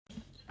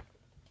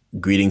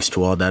Greetings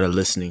to all that are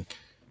listening.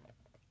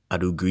 I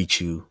do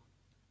greet you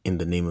in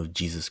the name of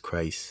Jesus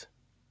Christ,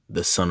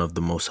 the Son of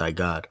the Most High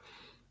God.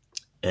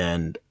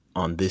 And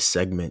on this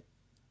segment,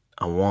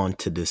 I want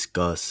to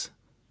discuss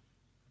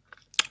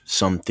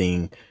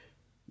something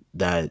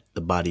that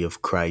the body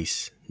of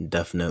Christ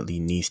definitely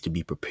needs to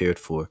be prepared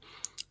for.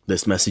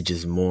 This message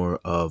is more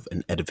of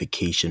an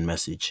edification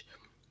message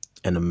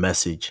and a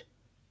message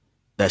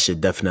that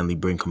should definitely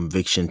bring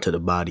conviction to the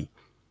body.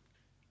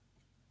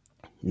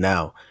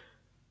 Now,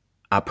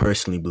 I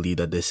personally believe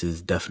that this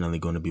is definitely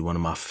going to be one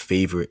of my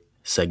favorite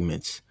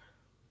segments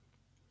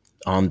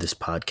on this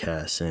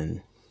podcast.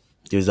 And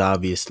there's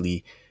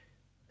obviously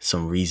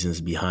some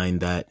reasons behind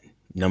that.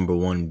 Number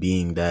one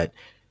being that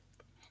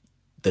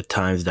the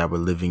times that we're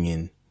living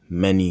in,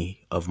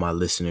 many of my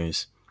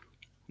listeners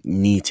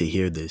need to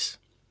hear this.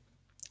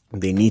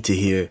 They need to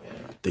hear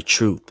the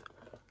truth.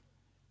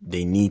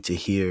 They need to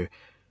hear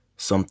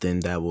something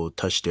that will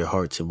touch their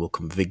hearts and will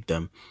convict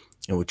them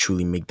and will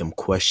truly make them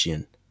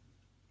question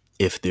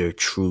if they're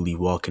truly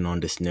walking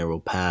on this narrow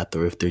path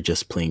or if they're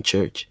just playing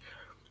church.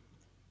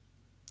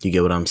 You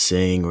get what I'm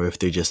saying? Or if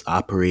they're just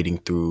operating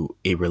through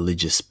a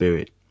religious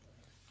spirit.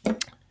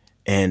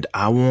 And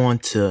I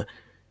want to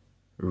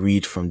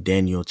read from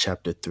Daniel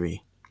chapter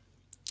 3.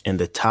 And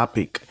the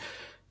topic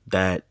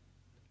that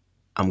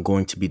I'm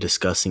going to be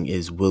discussing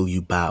is, will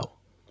you bow?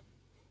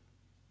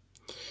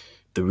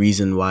 The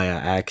reason why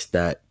I asked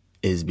that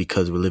is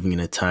because we're living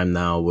in a time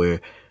now where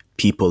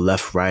people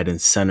left, right,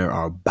 and center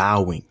are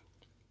bowing.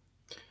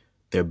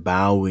 They're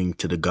bowing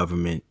to the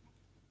government.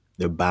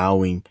 They're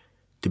bowing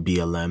to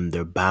BLM.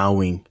 They're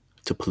bowing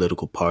to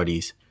political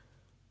parties.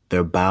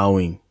 They're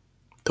bowing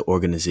to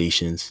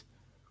organizations.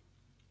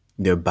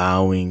 They're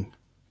bowing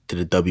to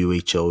the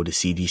WHO, the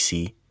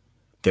CDC.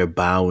 They're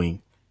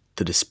bowing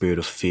to the spirit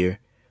of fear.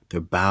 They're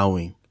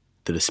bowing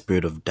to the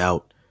spirit of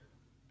doubt.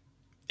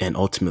 And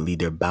ultimately,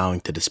 they're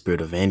bowing to the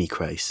spirit of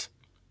Antichrist.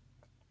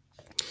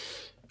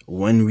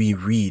 When we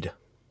read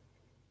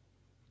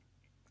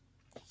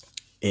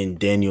in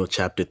Daniel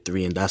chapter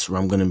 3, and that's where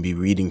I'm going to be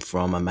reading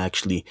from, I'm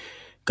actually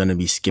going to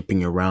be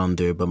skipping around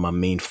there, but my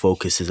main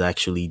focus is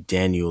actually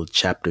Daniel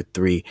chapter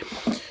 3.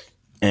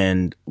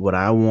 And what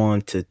I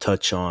want to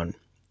touch on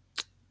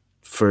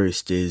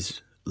first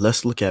is,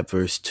 let's look at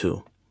verse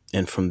 2.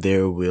 And from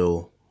there,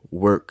 we'll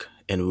work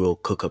and we'll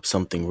cook up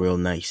something real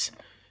nice,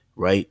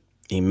 right?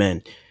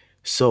 Amen.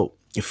 So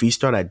if we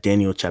start at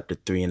Daniel chapter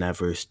 3 and at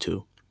verse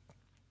 2,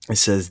 it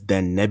says,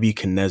 then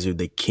Nebuchadnezzar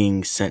the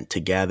king sent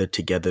to gather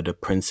together the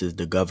princes,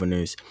 the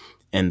governors,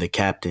 and the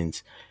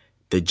captains,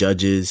 the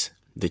judges,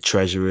 the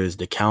treasurers,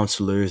 the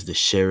counselors, the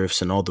sheriffs,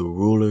 and all the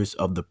rulers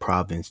of the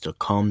province to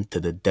come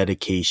to the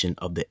dedication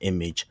of the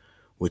image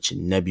which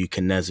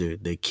Nebuchadnezzar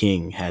the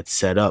king had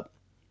set up.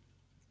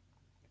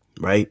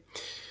 Right?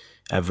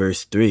 At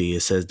verse 3,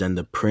 it says, then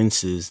the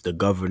princes, the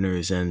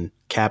governors and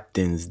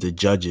captains, the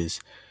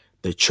judges,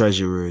 the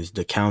treasurers,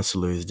 the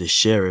counselors, the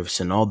sheriffs,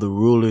 and all the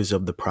rulers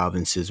of the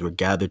provinces were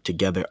gathered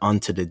together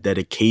unto the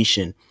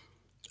dedication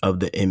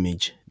of the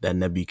image that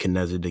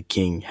Nebuchadnezzar the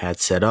king had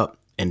set up.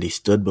 And they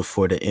stood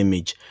before the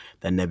image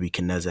that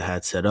Nebuchadnezzar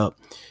had set up.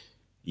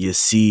 You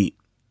see,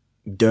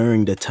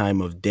 during the time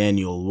of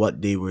Daniel,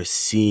 what they were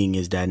seeing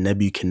is that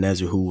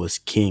Nebuchadnezzar, who was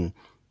king,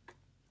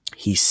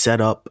 he set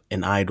up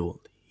an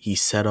idol. He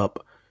set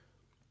up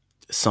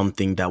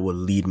something that would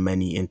lead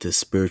many into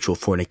spiritual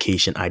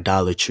fornication,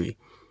 idolatry.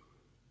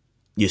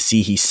 You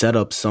see, he set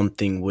up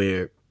something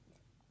where,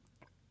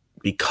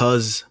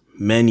 because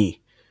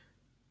many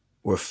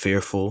were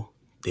fearful,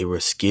 they were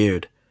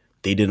scared,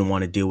 they didn't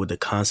want to deal with the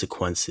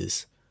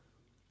consequences,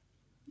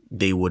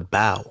 they would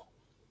bow.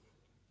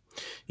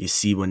 You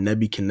see, when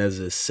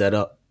Nebuchadnezzar set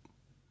up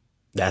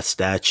that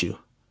statue,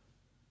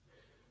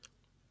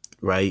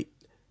 right,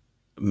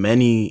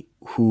 many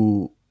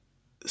who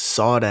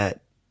saw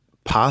that,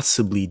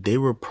 possibly they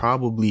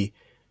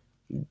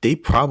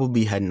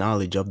probably had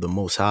knowledge of the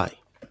Most High.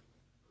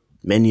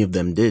 Many of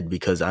them did,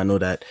 because I know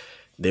that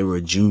there were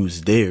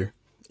Jews there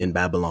in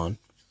Babylon.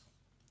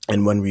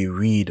 And when we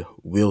read,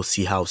 we'll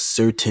see how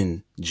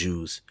certain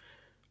Jews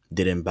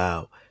didn't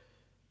bow,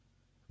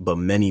 but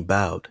many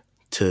bowed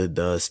to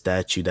the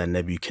statue that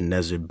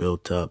Nebuchadnezzar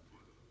built up.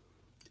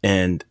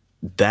 And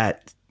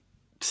that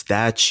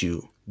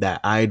statue,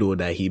 that idol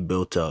that he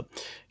built up,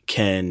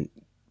 can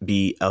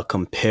be a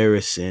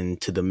comparison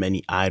to the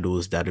many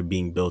idols that are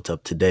being built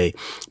up today.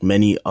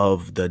 Many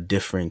of the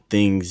different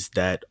things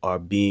that are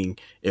being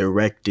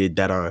erected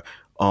that are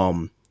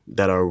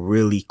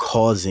really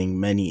causing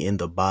many in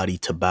the body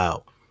to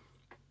bow.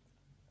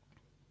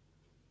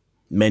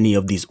 Many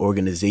of these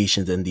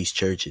organizations and these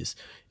churches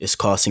is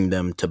causing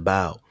them to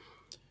bow.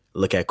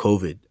 Look at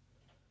COVID.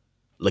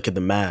 Look at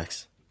the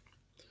masks.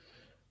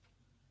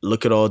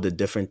 Look at all the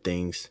different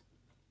things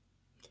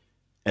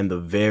and the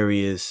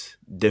various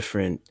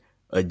different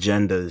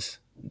agendas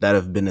that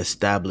have been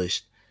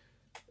established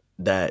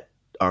that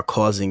are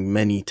causing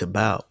many to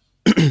bow.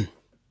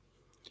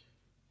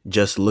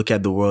 Just look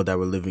at the world that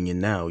we're living in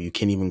now. You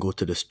can't even go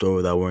to the store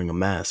without wearing a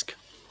mask.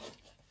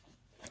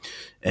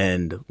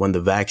 And when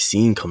the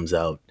vaccine comes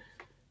out,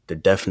 they're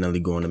definitely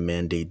going to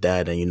mandate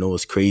that. And you know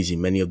what's crazy?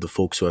 Many of the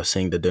folks who are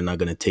saying that they're not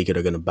going to take it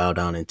are going to bow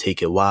down and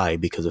take it. Why?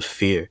 Because of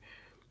fear,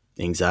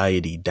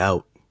 anxiety,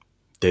 doubt.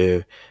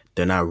 They're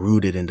they're not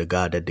rooted in the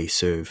God that they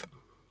serve.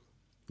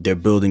 They're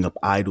building up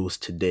idols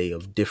today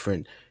of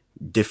different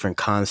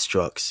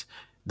constructs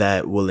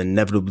that will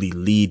inevitably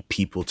lead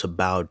people to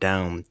bow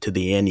down to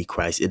the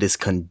Antichrist. It is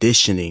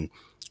conditioning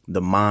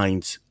the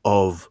minds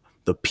of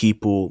the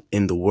people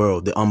in the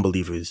world, the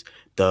unbelievers,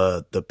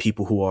 the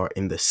people who are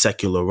in the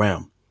secular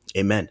realm.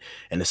 Amen.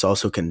 And it's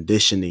also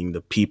conditioning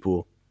the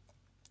people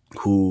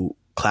who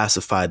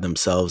classify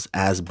themselves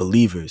as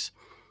believers.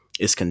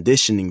 It's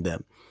conditioning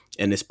them,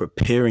 and it's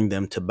preparing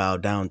them to bow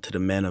down to the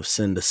man of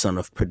sin, the son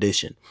of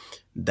perdition.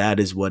 That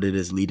is what it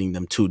is leading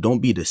them to. Don't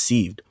be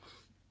deceived.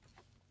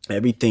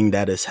 Everything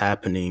that is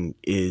happening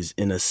is,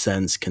 in a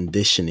sense,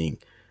 conditioning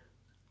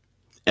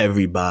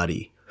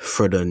everybody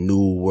for the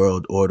new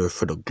world order,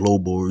 for the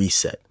global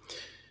reset.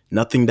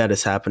 Nothing that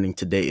is happening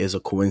today is a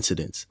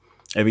coincidence.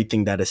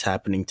 Everything that is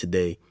happening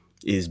today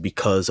is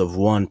because of,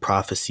 one,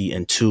 prophecy,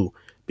 and two,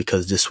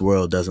 because this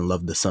world doesn't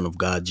love the Son of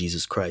God,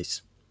 Jesus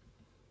Christ.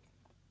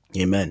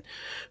 Amen.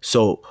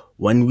 So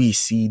when we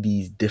see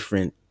these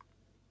different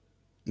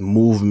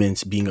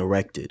movements being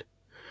erected,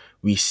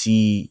 we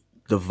see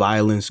the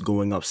violence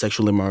going up,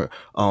 sexual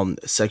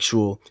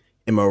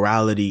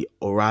immorality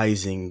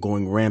arising,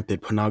 going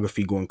rampant,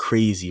 pornography going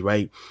crazy,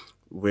 right?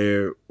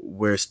 Where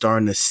we're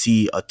starting to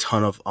see a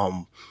ton of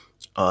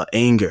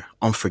anger,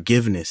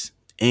 unforgiveness,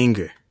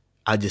 anger.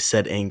 I just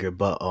said anger,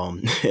 but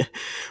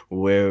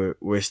where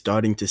we're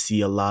starting to see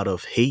a lot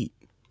of hate,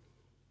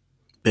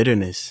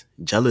 bitterness,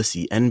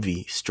 jealousy,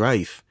 envy,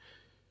 strife.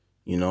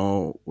 You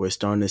know, we're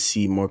starting to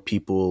see more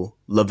people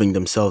loving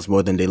themselves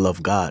more than they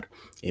love God.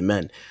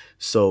 Amen.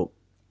 So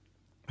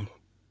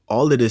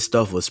all of this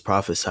stuff was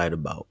prophesied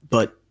about,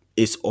 but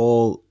it's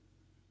all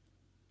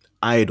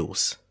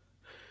idols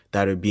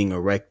that are being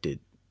erected,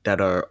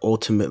 that are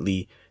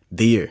ultimately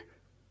there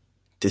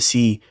to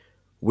see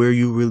where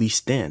you really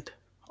stand.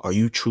 Are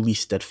you truly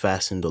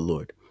steadfast in the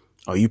Lord?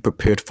 Are you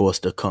prepared for us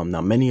to come?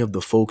 Now, many of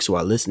the folks who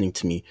are listening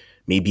to me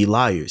may be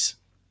liars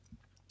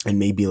and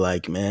may be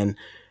like, man,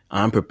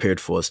 I'm prepared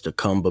for us to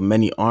come, but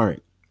many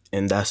aren't.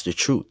 And that's the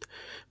truth.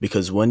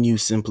 Because when you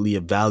simply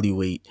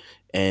evaluate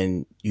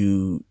and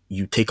you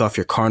take off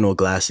your carnal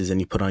glasses and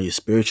you put on your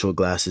spiritual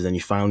glasses and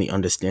you finally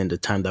understand the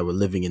time that we're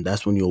living in,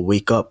 that's when you'll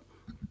wake up.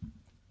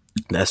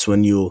 That's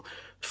when you'll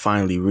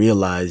finally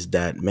realize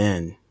that,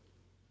 man,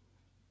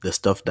 the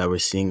stuff that we're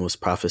seeing was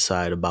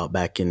prophesied about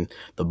back in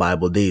the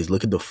Bible days.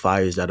 Look at the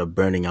fires that are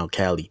burning out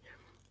Cali.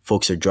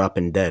 Folks are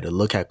dropping dead.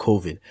 Look at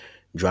COVID,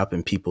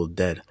 dropping people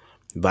dead.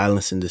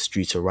 Violence in the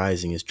streets are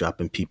rising, is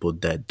dropping people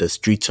dead. The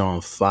streets are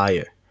on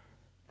fire.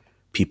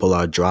 People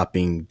are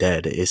dropping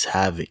dead. It's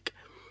havoc.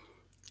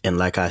 And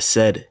like I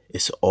said,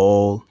 it's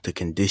all to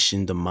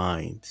condition the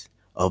minds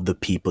of the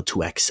people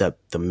to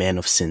accept the man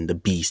of sin, the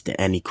beast, the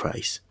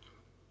Antichrist.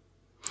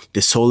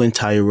 This whole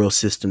entire world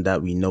system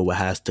that we know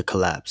has to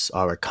collapse.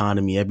 Our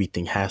economy,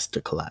 everything has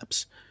to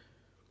collapse.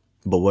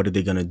 But what are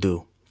they going to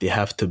do? They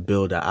have to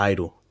build an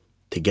idol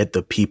to get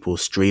the people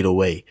straight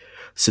away.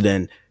 So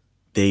then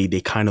they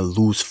kind of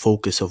lose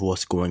focus of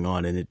what's going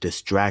on and it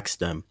distracts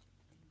them.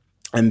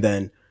 And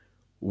then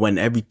when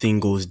everything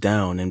goes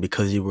down and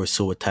because they were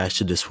so attached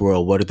to this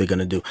world, what are they going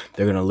to do?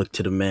 They're going to look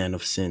to the man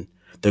of sin.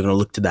 They're going to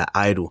look to that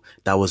idol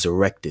that was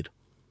erected.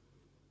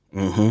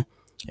 And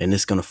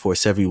it's going to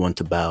force everyone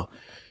to bow.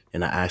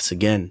 And I ask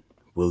again,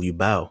 will you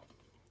bow?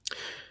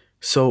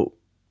 So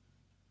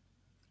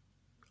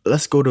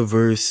let's go to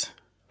verse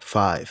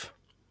 5.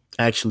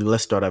 Actually,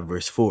 let's start at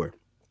verse 4.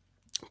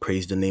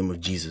 Praise the name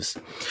of Jesus.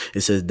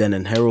 It says, then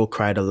an herald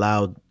cried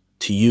aloud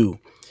to you,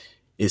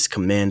 is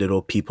commanded,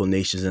 O people,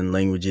 nations, and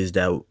languages,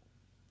 that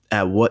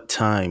at what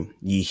time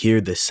ye hear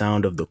the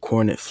sound of the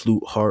cornet,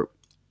 flute, harp,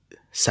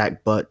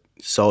 sackbut,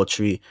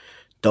 psaltery,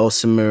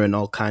 dulcimer, and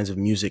all kinds of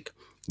music,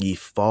 ye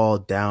fall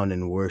down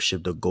and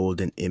worship the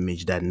golden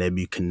image that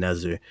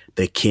Nebuchadnezzar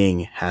the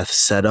king hath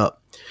set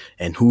up.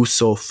 And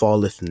whoso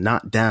falleth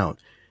not down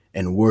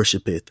and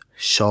worshipeth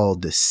shall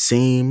the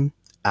same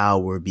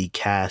hour be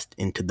cast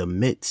into the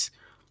midst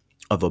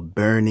of a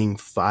burning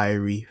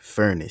fiery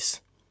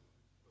furnace.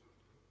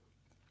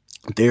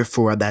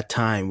 Therefore, at that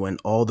time, when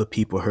all the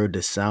people heard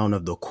the sound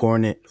of the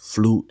cornet,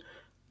 flute,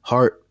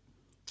 harp,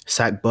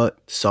 sackbut,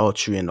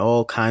 psaltery, and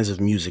all kinds of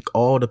music,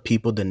 all the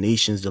people, the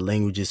nations, the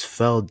languages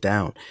fell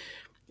down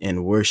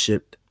and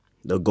worshipped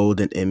the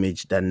golden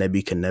image that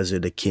Nebuchadnezzar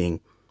the king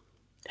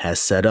has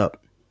set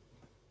up.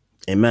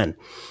 Amen.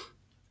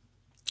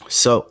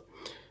 So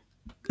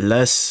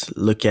let's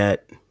look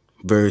at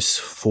verse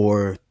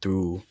 4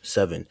 through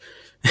 7.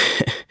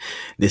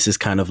 This is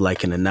kind of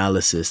like an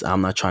analysis.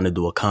 I'm not trying to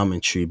do a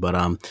commentary, but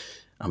I'm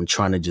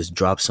trying to just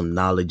drop some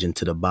knowledge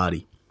into the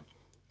body.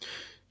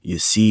 You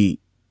see,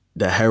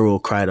 the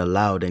herald cried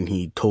aloud and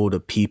he told the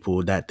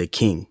people that the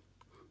king,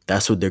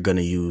 that's what they're going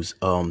to use.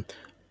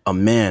 A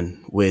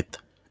man with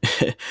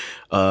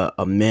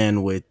a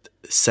man with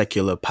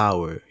secular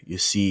power. You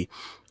see,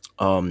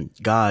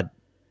 God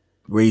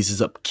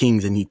raises up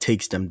kings and he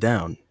takes them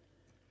down.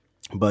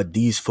 But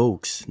these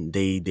folks,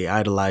 they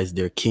idolize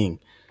their king,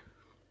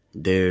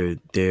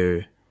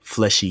 their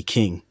fleshy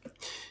king.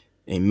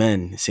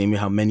 Amen. Same way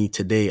how many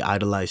today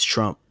idolize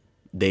Trump.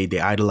 They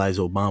idolize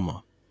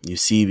Obama. You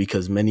see,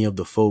 because many of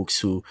the folks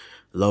who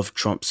love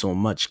Trump so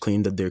much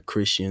claim that they're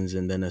Christians,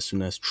 and then as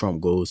soon as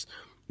Trump goes,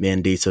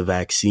 mandates a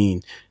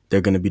vaccine,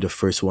 they're going to be the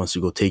first ones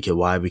to go take it.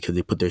 Why? Because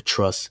they put their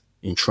trust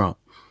in Trump.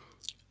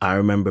 I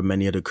remember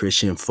many of the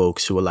Christian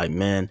folks who were like,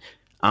 man,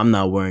 I'm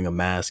not wearing a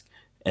mask.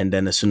 And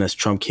then as soon as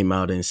Trump came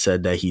out and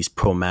said that he's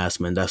pro-mask,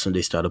 man, that's when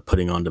they started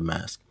putting on the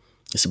mask.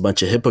 It's a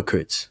bunch of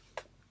hypocrites.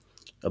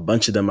 A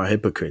bunch of them are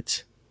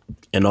hypocrites.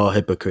 And all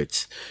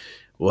hypocrites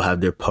will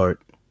have their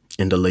part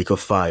in the lake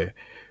of fire,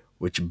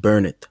 which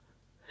burneth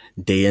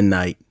day and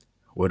night,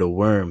 where the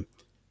worm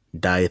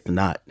dieth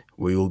not,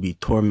 where you will be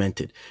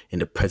tormented in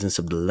the presence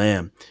of the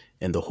Lamb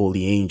and the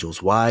holy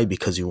angels. Why?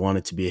 Because you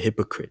wanted to be a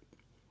hypocrite.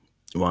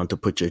 You wanted to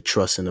put your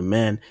trust in a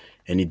man,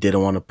 and you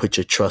didn't want to put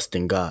your trust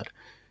in God.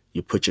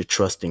 You put your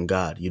trust in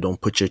God. You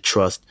don't put your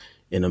trust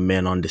in a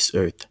man on this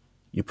earth.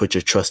 You put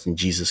your trust in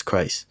Jesus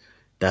Christ.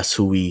 That's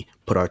who we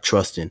put our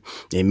trust in.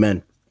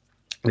 Amen.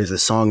 There's a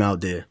song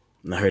out there,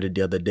 and I heard it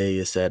the other day.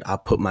 It said, I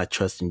put my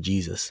trust in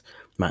Jesus,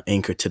 my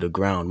anchor to the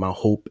ground, my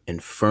hope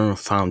and firm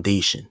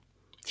foundation.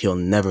 He'll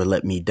never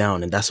let me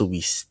down. And that's what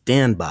we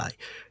stand by.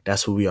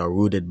 That's what we are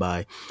rooted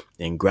by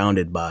and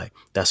grounded by.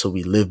 That's what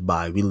we live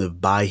by. We live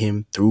by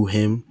him, through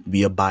him.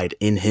 We abide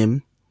in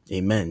him.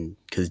 Amen.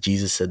 Because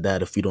Jesus said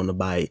that if we don't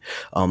abide,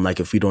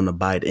 if we don't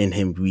abide in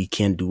him, we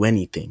can't do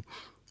anything.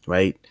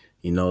 Right?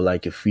 You know,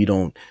 like if we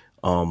don't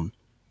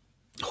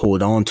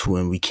hold on to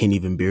him, we can't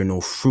even bear no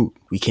fruit.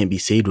 We can't be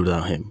saved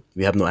without him.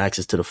 We have no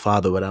access to the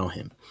Father without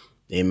him.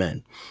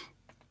 Amen.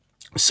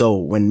 So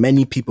when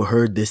many people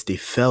heard this, they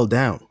fell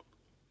down.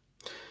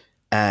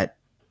 At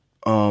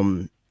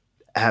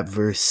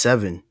verse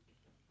 7,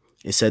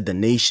 it said the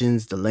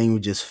nations, the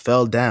languages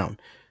fell down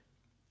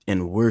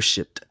and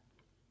worshipped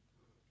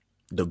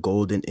the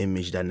golden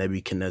image that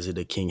Nebuchadnezzar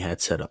the king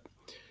had set up.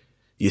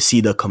 You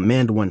see, the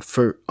command went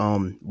forth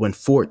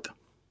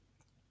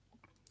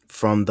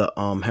from the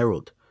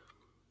herald.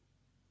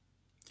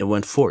 It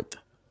went forth.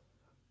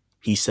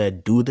 He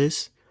said, do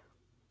this,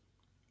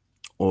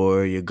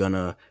 or you're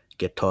gonna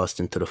get tossed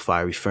into the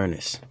fiery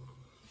furnace.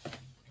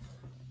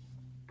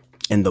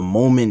 And the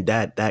moment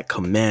that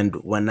command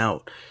went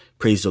out,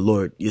 praise the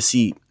Lord. You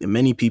see,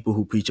 many people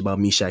who preach about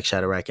Meshach,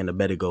 Shadrach, and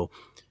Abednego,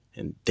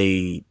 and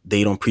they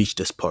don't preach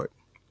this part.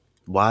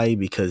 Why?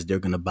 Because they're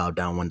gonna bow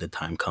down when the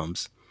time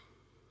comes.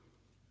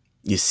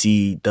 You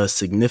see, the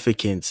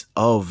significance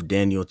of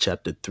Daniel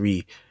chapter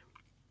 3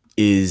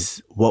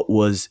 is what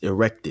was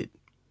erected.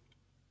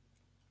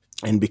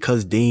 And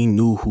because they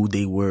knew who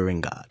they were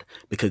in God,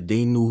 because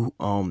they knew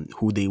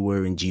who they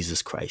were in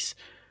Jesus Christ,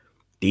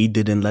 they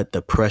didn't let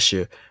the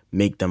pressure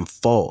make them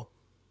fall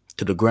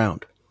to the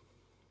ground.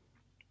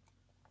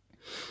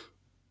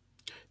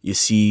 You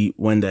see,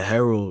 when the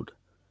herald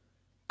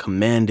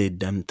commanded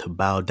them to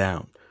bow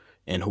down,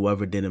 and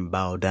whoever didn't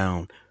bow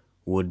down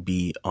would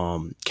be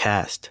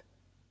cast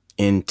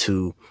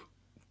into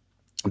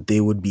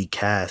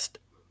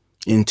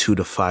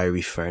the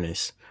fiery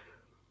furnace.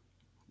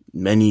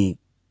 Many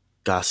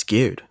got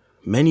scared.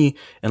 Many,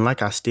 and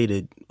like I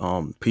stated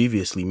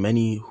previously,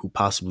 many who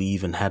possibly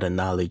even had a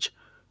knowledge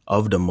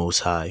of the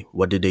Most High,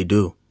 what did they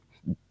do?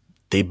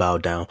 They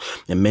bowed down.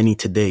 And many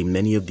today,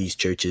 many of these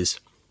churches,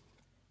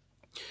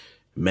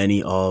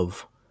 many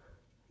of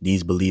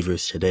these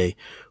believers today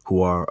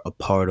who are a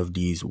part of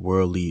these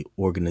worldly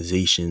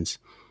organizations,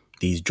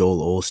 these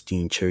Joel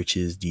Osteen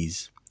churches,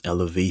 these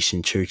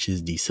Elevation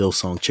churches, these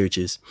Hillsong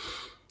churches,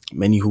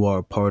 many who are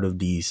a part of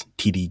these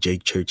T.D.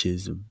 Jake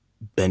churches,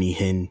 Benny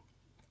Hinn,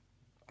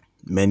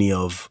 many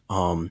of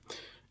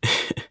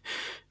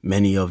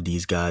many of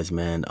these guys,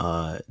 man.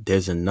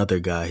 There's another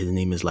guy, his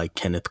name is like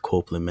Kenneth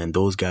Copeland, man.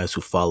 Those guys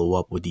who follow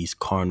up with these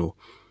carnal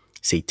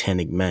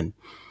satanic men,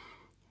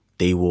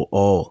 they will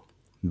all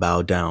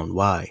bow down.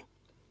 Why?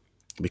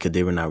 Because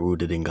they were not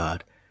rooted in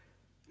God.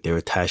 They're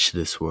attached to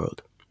this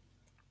world.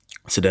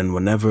 So then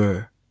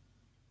whenever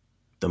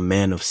the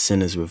man of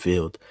sin is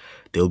revealed,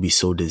 they'll be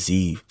so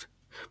deceived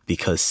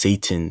because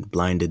Satan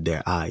blinded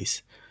their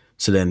eyes.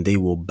 So then they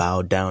will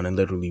bow down and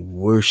literally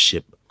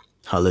worship,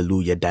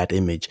 hallelujah, that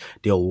image.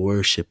 They'll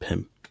worship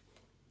him.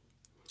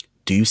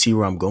 Do you see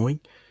where I'm going?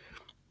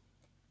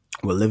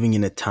 We're living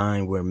in a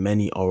time where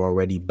many are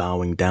already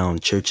bowing down.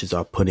 Churches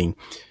are putting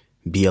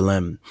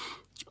BLM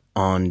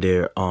on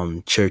their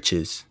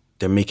churches.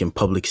 They're making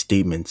public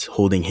statements,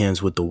 holding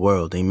hands with the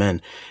world.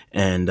 Amen.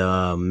 And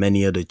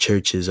many other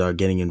churches are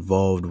getting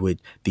involved with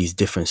these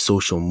different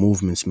social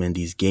movements, man,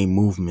 these gay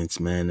movements,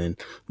 man. And,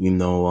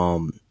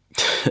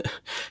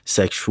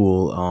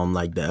 sexual,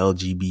 like the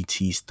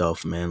LGBT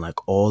stuff, man,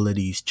 like all of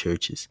these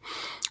churches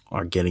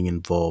are getting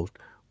involved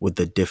with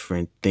the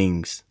different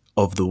things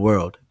of the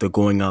world. They're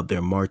going out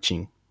there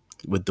marching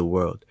with the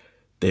world.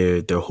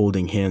 They're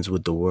holding hands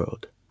with the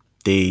world.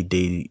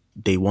 They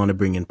want to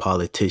bring in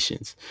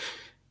politicians.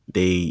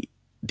 They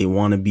they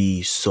want to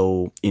be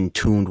so in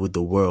tune with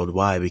the world.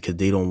 Why? Because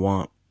they don't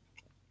want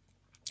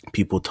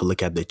people to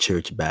look at the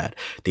church bad.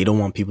 They don't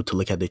want people to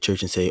look at the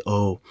church and say,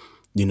 oh,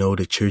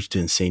 the church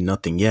didn't say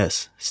nothing.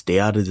 Yes, stay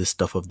out of the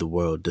stuff of the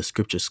world. The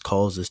scriptures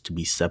calls us to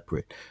be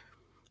separate.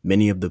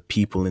 Many of the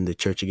people in the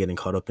church are getting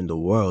caught up in the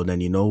world.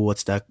 And you know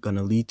what's that going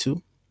to lead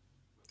to?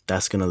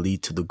 That's going to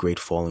lead to the great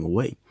falling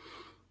away.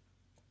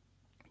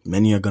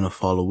 Many are going to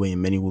fall away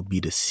and many will be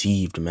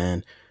deceived,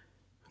 man.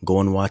 Go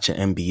and watch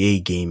an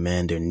NBA game,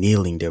 man. They're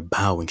kneeling, they're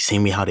bowing.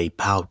 Same way how they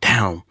bow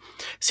down.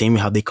 Same way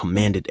how they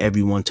commanded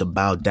everyone to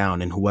bow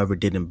down. And whoever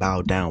didn't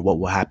bow down, what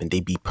will happen?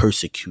 They'd be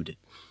persecuted.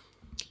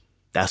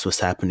 That's what's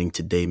happening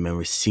today, man.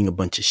 We're seeing a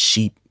bunch of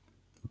sheep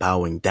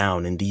bowing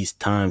down. In these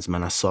times,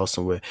 man, I saw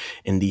somewhere,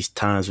 in these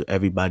times where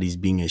everybody's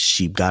being a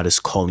sheep, God is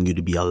calling you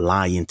to be a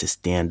lion, to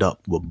stand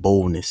up with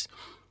boldness.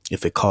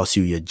 If it costs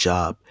you your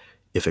job,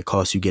 if it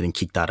costs you getting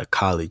kicked out of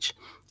college,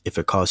 if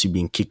it costs you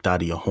being kicked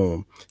out of your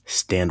home,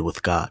 stand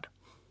with God.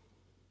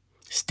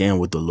 Stand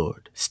with the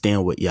Lord.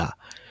 Stand with Yah.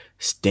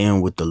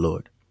 Stand with the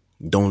Lord.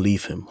 Don't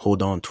leave him.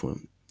 Hold on to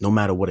him. No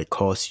matter what it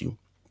costs you.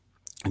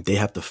 If they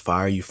have to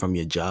fire you from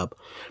your job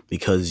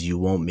because you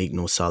won't make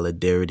no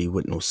solidarity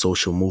with no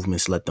social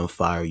movements, let them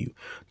fire you.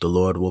 The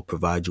Lord will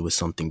provide you with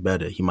something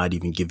better. He might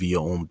even give you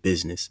your own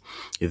business.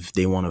 If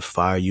they want to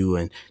fire you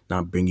and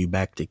not bring you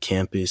back to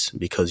campus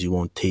because you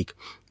won't take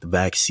the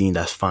vaccine,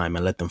 that's fine,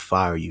 man. Let them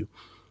fire you.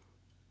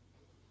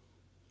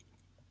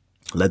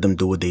 Let them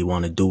do what they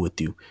want to do with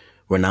you.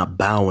 We're not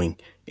bowing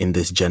in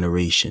this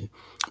generation.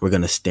 We're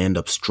going to stand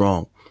up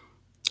strong,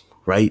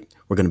 right?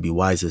 We're going to be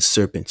wise as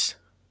serpents.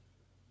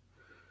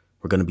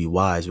 We're going to be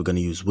wise. We're going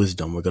to use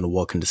wisdom. We're going to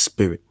walk in the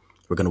spirit.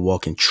 We're going to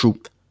walk in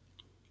truth.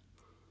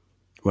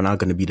 We're not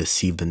going to be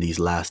deceived in these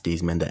last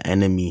days, man. The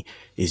enemy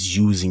is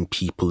using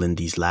people in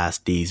these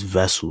last days,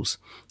 vessels.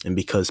 And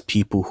because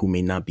people who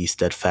may not be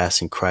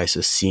steadfast in Christ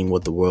are seeing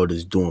what the world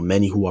is doing,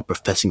 many who are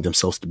professing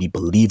themselves to be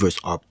believers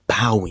are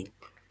bowing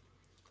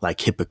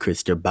like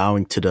hypocrites. They're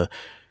bowing to the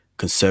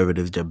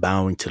conservatives. They're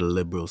bowing to the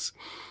liberals.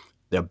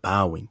 They're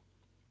bowing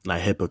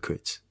like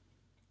hypocrites.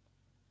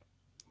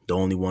 The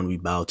only one we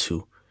bow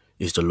to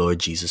is the Lord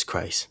Jesus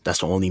Christ. That's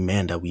the only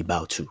man that we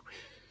bow to.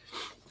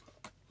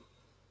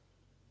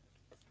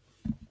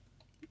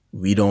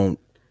 We don't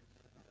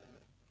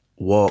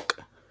walk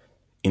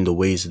in the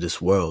ways of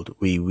this world.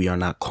 We are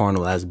not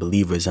carnal as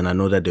believers. And I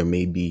know that there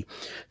may be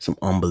some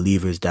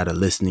unbelievers that are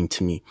listening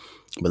to me.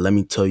 But let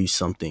me tell you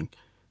something.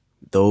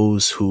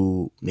 Those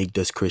who make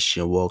this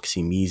Christian walk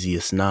seem easy,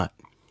 it's not.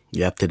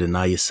 You have to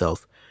deny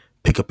yourself,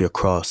 pick up your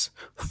cross,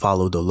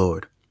 follow the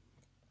Lord.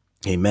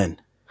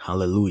 Amen.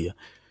 Hallelujah.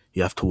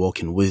 You have to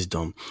walk in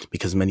wisdom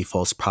because many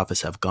false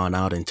prophets have gone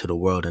out into the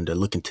world and they're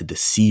looking to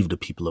deceive the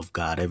people of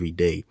God every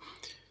day.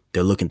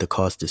 They're looking to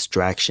cause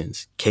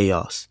distractions,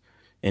 chaos,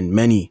 and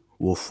many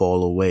will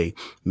fall away.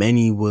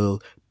 Many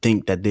will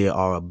think that they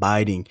are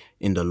abiding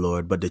in the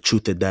Lord, but the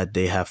truth is that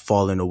they have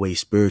fallen away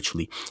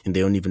spiritually and they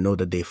don't even know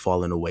that they've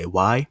fallen away.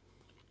 Why?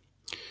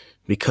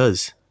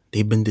 Because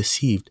they've been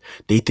deceived.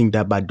 They think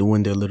that by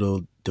doing their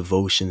little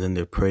devotions and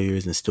their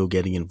prayers and still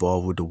getting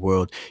involved with the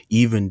world,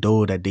 even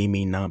though that they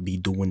may not be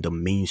doing the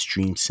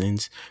mainstream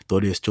sins, though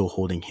they're still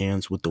holding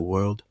hands with the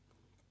world.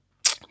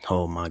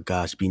 Oh my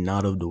gosh, be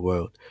not of the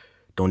world.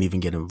 Don't even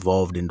get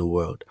involved in the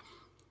world.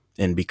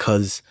 And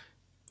because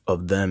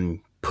of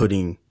them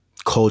putting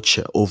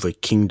culture over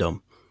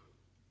kingdom,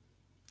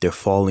 they're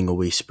falling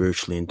away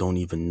spiritually and don't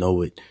even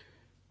know it.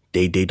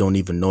 They don't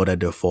even know that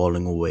they're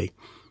falling away.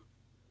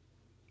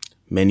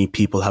 Many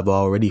people have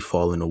already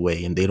fallen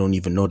away and they don't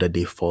even know that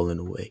they've fallen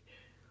away.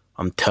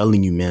 I'm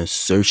telling you, man,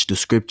 search the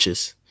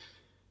scriptures.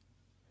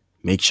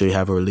 Make sure you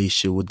have a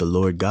relationship with the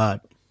Lord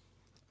God.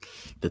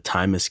 The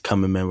time is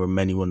coming, man, where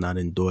many will not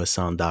endure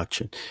sound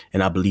doctrine.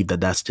 And I believe that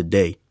that's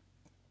today.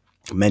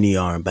 Many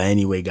aren't. But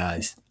anyway,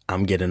 guys,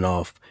 I'm getting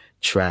off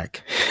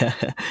track.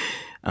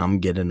 I'm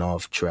getting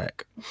off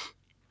track.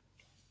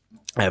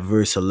 At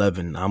verse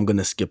 11, I'm going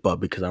to skip up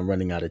because I'm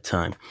running out of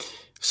time.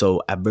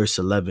 So at verse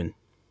 11,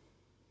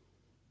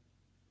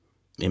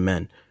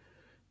 amen.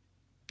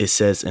 It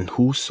says, and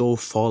whoso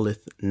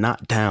falleth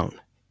not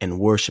down and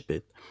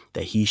worshipeth,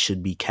 that he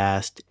should be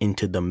cast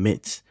into the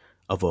midst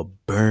of a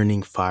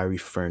burning fiery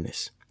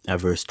furnace.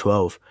 At verse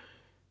 12,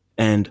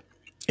 and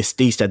it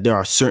states that there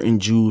are certain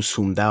Jews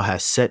whom thou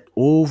hast set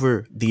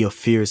over the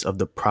affairs of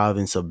the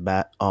province of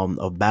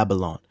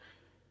Babylon,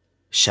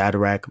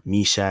 Shadrach,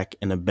 Meshach,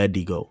 and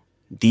Abednego.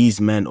 These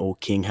men, O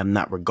king, have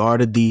not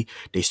regarded thee.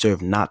 They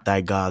serve not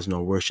thy gods,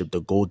 nor worship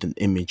the golden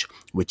image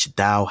which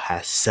thou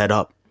hast set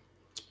up.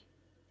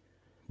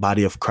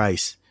 Body of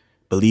Christ,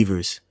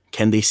 believers,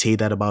 can they say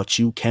that about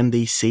you? Can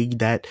they say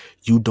that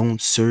you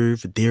don't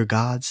serve their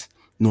gods,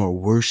 nor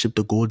worship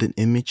the golden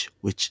image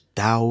which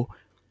thou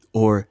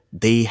or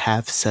they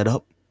have set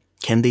up?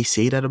 Can they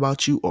say that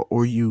about you? Or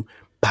are you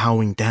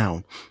bowing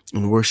down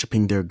and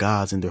worshiping their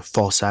gods and their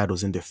false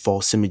idols and their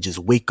false images?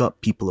 Wake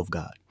up, people of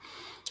God.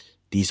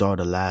 These are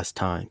the last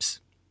times.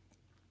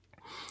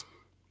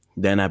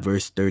 Then at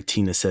verse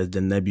 13, it says,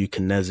 then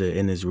Nebuchadnezzar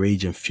in his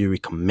rage and fury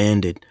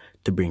commanded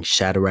to bring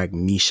Shadrach,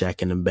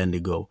 Meshach, and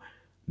Abednego.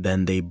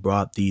 Then they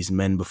brought these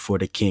men before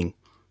the king.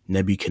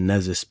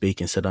 Nebuchadnezzar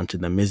spake and said unto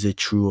them, Is it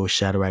true, O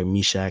Shadrach,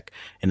 Meshach,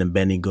 and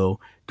Abednego?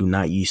 Do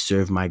not ye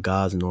serve my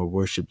gods, nor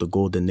worship the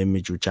golden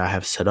image which I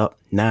have set up?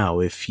 Now,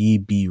 if ye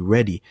be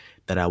ready,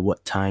 that at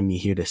what time ye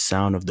hear the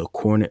sound of the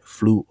cornet,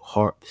 flute,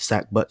 harp,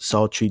 sackbut,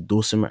 psaltery,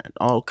 dulcimer, and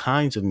all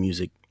kinds of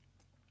music,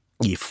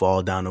 ye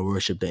fall down and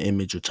worship the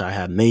image which I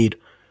have made.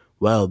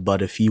 Well,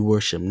 but if ye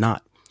worship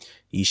not,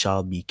 ye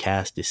shall be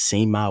cast the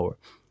same hour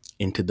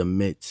into the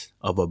midst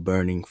of a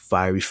burning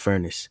fiery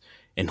furnace.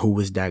 And who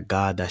is that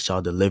God that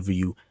shall deliver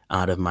you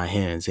out of my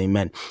hands?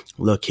 Amen.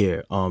 Look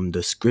here,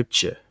 the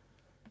scripture,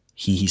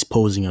 he's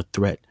posing a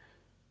threat.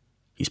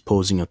 He's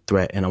posing a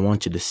threat, and I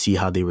want you to see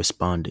how they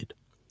responded.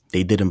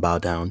 They didn't bow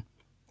down.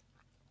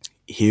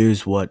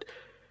 Here's what,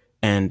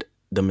 and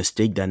the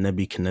mistake that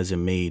Nebuchadnezzar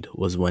made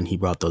was when he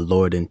brought the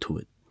Lord into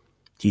it.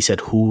 He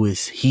said, who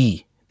is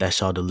he that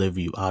shall deliver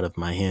you out of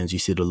my hands? You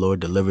see, the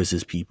Lord delivers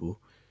his people.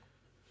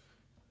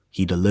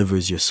 He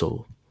delivers your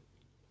soul.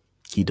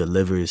 He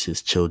delivers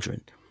his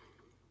children.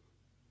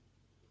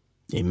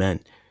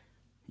 Amen.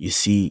 You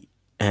see,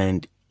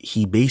 and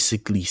he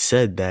basically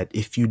said that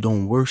if you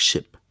don't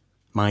worship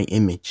my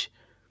image,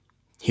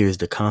 here's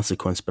the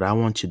consequence. But I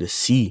want you to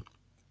see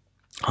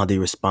how they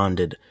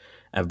responded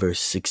at verse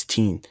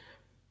 16.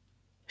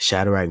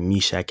 Shadrach,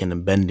 Meshach, and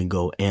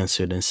Abednego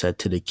answered and said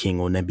to the king,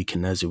 O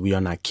Nebuchadnezzar, we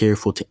are not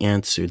careful to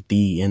answer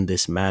thee in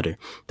this matter.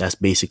 That's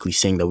basically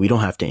saying that we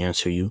don't have to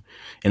answer you.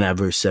 And at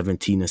verse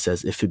 17, it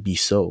says, if it be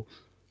so,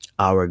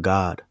 our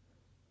God,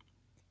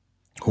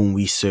 whom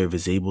we serve,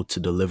 is able to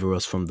deliver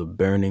us from the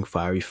burning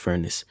fiery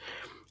furnace,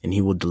 and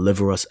he will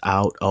deliver us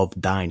out of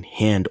thine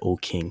hand, O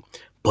king.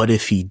 But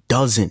if he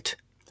doesn't,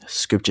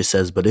 scripture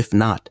says, but if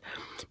not,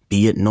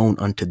 be it known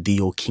unto thee,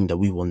 O king, that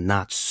we will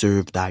not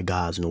serve thy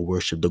gods, nor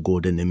worship the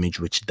golden image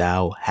which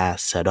thou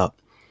hast set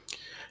up.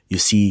 You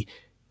see,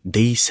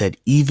 they said,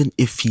 even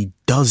if he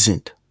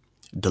doesn't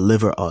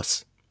deliver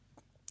us,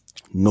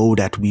 know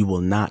that we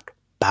will not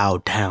bow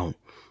down,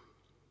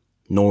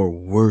 nor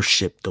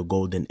worship the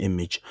golden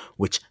image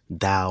which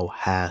thou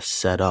hast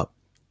set up.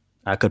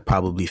 I could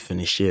probably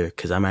finish here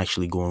because I'm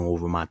actually going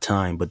over my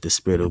time, but the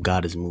Spirit of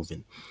God is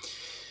moving.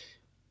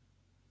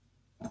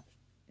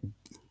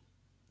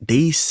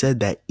 They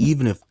said that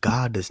even if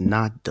God does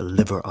not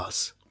deliver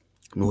us,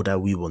 know that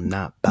we will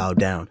not bow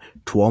down.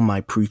 To all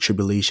my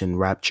pre-tribulation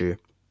rapture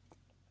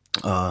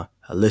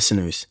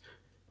listeners,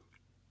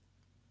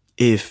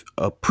 if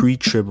a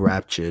pre-trib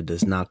rapture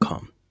does not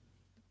come,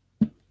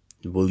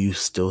 will you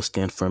still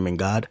stand firm in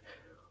God,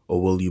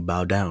 or will you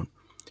bow down?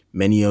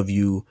 Many of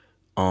you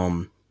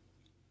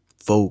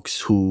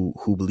folks who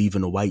believe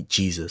in the white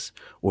Jesus,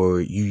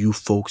 or you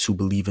folks who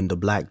believe in the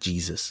black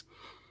Jesus,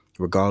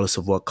 regardless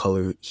of what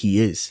color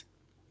he is,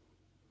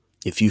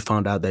 if you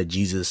found out that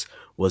Jesus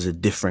was a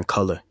different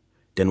color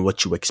than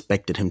what you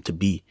expected him to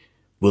be,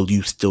 will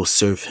you still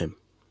serve him?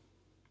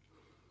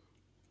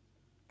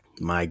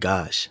 My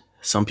gosh,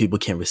 some people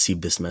can't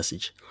receive this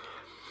message.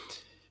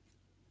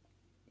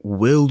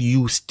 Will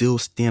you still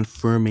stand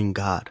firm in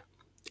God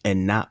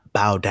and not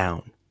bow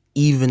down,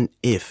 even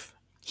if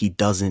he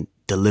doesn't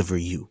deliver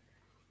you?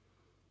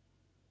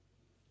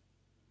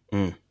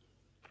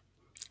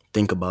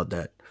 Think about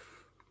that.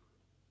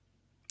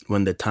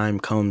 When the time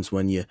comes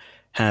when you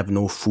have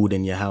no food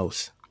in your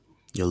house,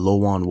 you're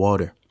low on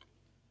water,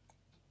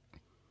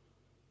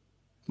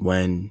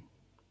 when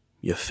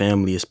your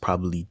family is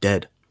probably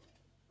dead,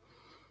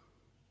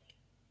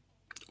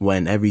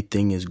 when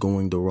everything is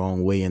going the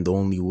wrong way and the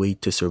only way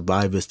to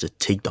survive is to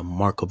take the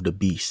mark of the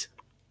beast,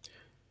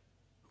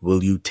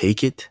 will you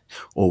take it,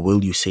 or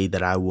will you say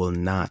that I will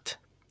not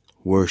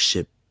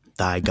worship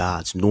thy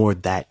gods, nor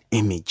that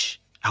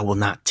image? I will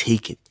not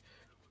take it.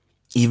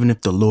 Even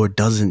if the Lord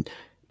doesn't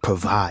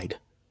provide,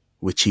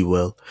 which he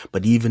will,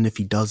 but even if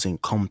he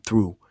doesn't come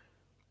through,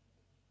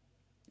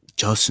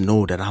 just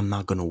know that I'm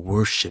not going to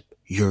worship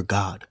your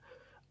God.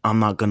 I'm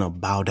not going to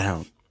bow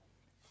down.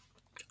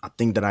 I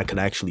think that I could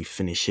actually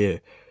finish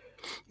here.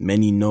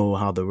 Many know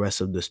how the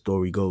rest of the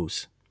story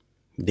goes.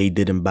 They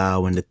didn't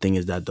bow, and the thing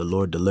is that the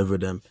Lord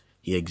delivered them.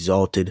 He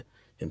exalted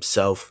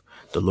himself.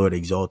 The Lord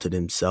exalted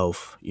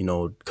himself,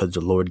 because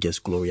the Lord gets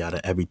glory out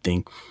of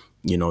everything.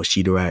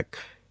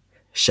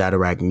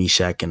 Shadrach,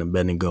 Meshach, and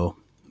Abednego.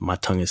 My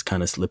tongue is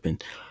kind of slipping.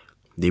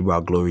 They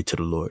brought glory to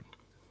the Lord.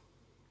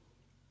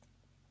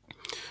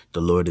 The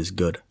Lord is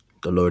good.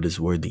 The Lord is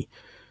worthy.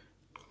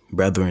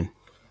 Brethren,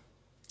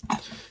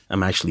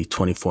 I'm actually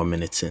 24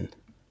 minutes in,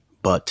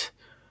 but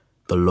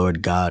the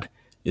Lord God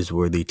is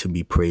worthy to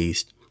be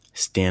praised.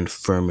 Stand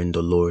firm in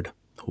the Lord.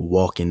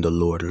 Walk in the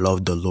Lord.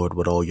 Love the Lord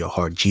with all your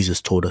heart.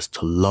 Jesus told us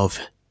to love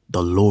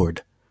the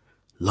Lord.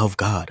 Love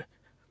God.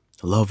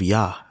 Love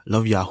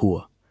Love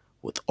Yahuwah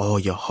with all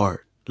your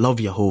heart. Love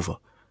Jehovah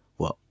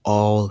with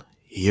all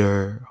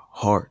your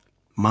heart,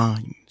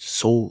 mind,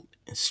 soul,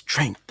 and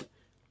strength.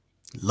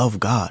 Love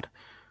God.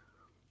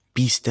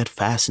 Be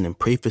steadfast and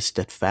pray for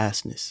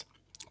steadfastness.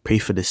 Pray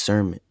for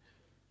discernment.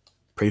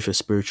 Pray for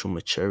spiritual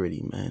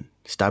maturity, man.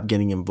 Stop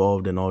getting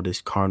involved in all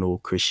this carnal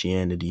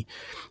Christianity.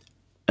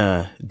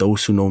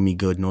 Those who know me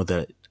good know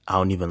that I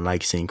don't even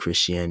like saying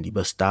Christianity,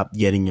 but stop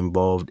getting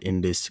involved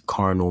in this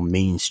carnal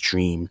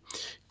mainstream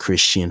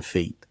Christian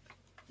faith.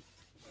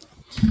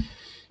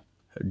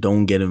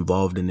 Don't get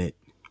involved in it.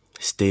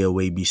 Stay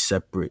away, be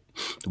separate.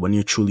 When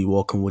you're truly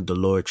walking with the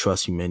Lord,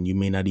 trust me, man, you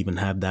may not even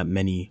have that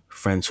many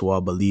friends who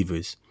are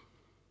believers.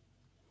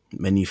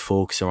 Many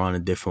folks are on a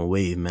different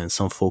wave, man.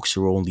 Some folks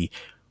are only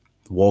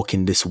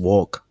walking this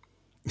walk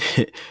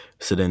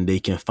so then they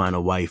can find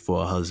a wife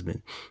or a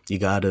husband. You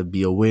gotta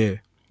be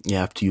aware. You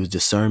have to use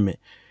discernment,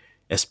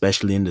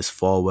 especially in this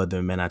fall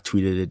weather, man. I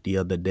tweeted it the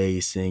other day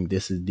saying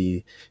this is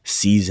the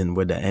season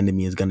where the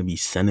enemy is going to be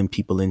sending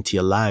people into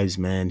your lives,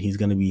 man. He's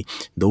going to be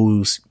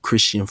those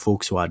Christian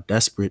folks who are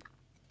desperate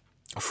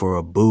for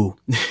a boo,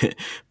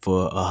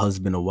 for a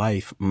husband or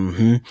wife.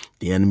 The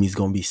enemy's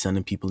going to be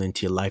sending people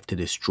into your life to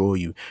destroy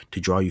you, to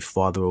draw you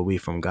farther away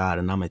from God.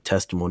 And I'm a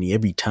testimony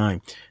every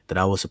time that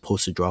I was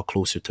supposed to draw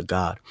closer to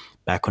God.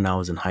 Back when I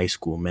was in high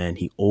school, man,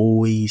 he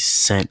always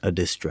sent a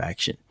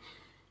distraction.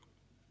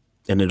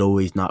 And it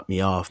always knocked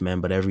me off, man.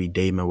 But every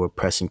day, man, we're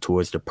pressing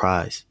towards the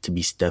prize, to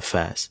be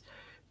steadfast.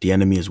 The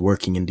enemy is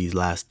working in these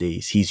last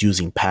days. He's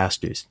using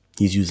pastors.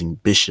 He's using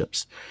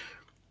bishops.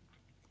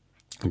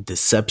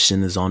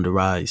 Deception is on the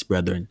rise,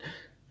 brethren.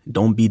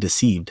 Don't be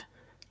deceived.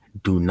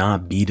 Do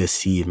not be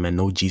deceived, man.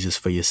 Know Jesus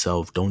for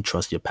yourself. Don't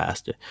trust your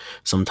pastor.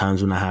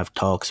 Sometimes when I have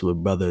talks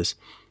with brothers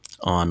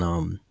on,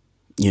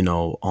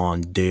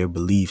 on their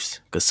beliefs,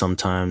 because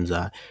sometimes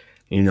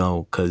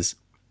because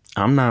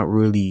I'm not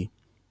really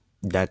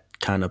that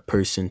kind of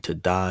person to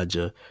dodge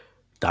a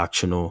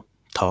doctrinal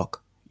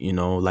talk.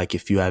 Like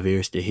if you have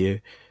ears to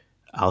hear,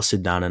 I'll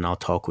sit down and I'll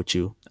talk with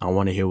you. I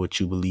want to hear what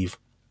you believe.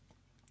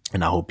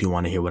 And I hope you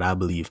want to hear what I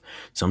believe.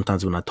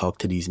 Sometimes when I talk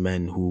to these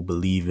men who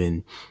believe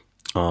in,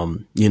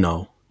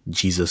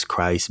 Jesus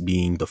Christ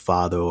being the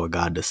Father or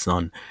God the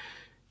Son,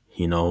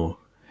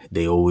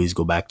 they always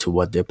go back to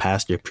what their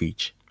pastor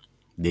preach.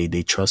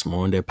 They trust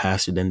more in their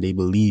pastor than they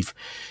believe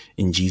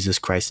in Jesus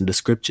Christ and the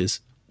scriptures.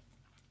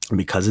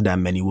 Because of that,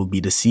 many will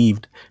be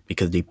deceived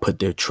because they put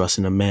their trust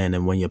in a man.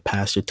 And when your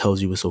pastor tells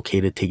you it's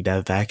okay to take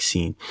that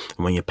vaccine,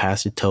 and when your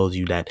pastor tells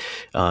you that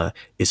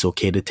it's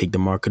okay to take the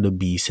mark of the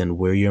beast and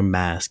wear your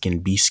mask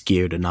and be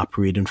scared and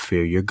operate in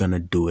fear, you're going to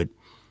do it.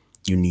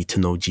 You need to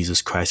know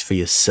Jesus Christ for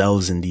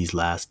yourselves in these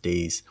last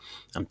days.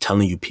 I'm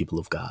telling you, people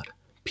of God,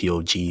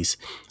 POGs,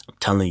 I'm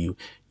telling you,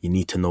 you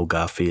need to know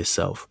God for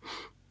yourself.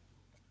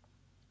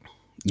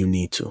 You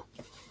need to.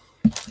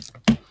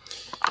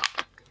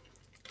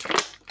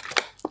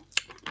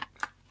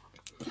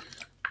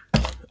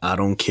 I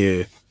don't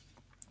care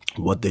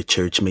what the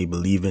church may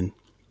believe in.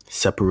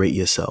 Separate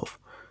yourself.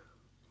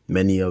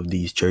 Many of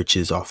these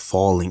churches are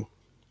falling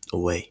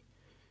away.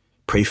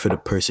 Pray for the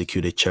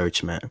persecuted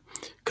church, man,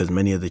 because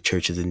many of the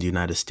churches in the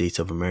United States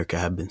of America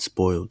have been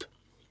spoiled.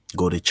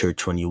 Go to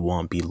church when you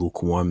want. Be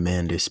lukewarm,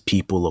 man. There's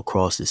people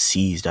across the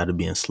seas that are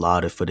being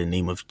slaughtered for the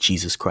name of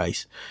Jesus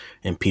Christ.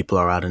 And people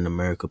are out in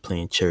America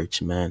playing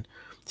church, man.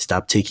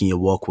 Stop taking your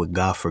walk with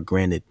God for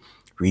granted.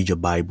 Read your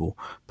Bible.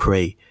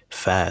 Pray.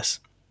 Fast.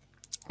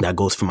 That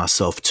goes for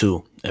myself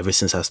too. Ever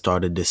since I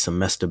started this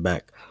semester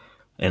back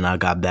and I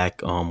got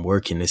back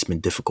working, it's been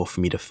difficult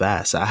for me to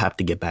fast. I have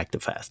to get back to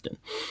fasting.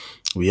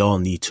 We all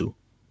need to.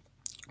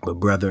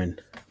 But brethren,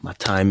 my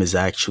time is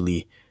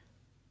actually,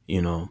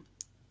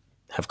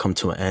 has come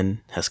to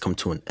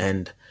an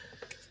end.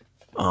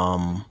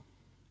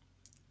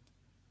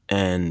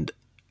 And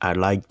I'd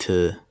like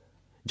to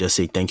just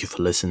say thank you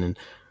for listening.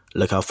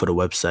 Look out for the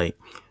website.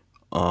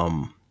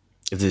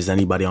 If there's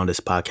anybody on this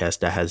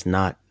podcast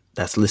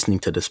that's listening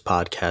to this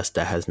podcast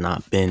that has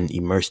not been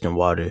immersed in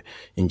water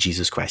in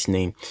Jesus Christ's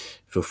name,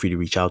 feel free to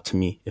reach out to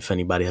me. If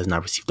anybody has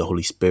not received the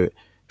Holy Spirit,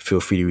 feel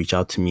free to reach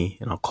out to me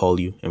and I'll call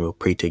you and we'll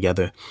pray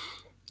together.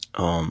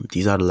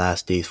 These are the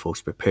last days,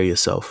 folks. Prepare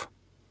yourself.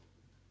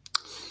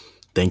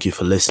 Thank you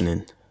for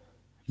listening.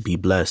 Be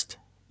blessed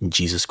in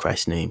Jesus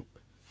Christ's name.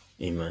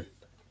 Amen.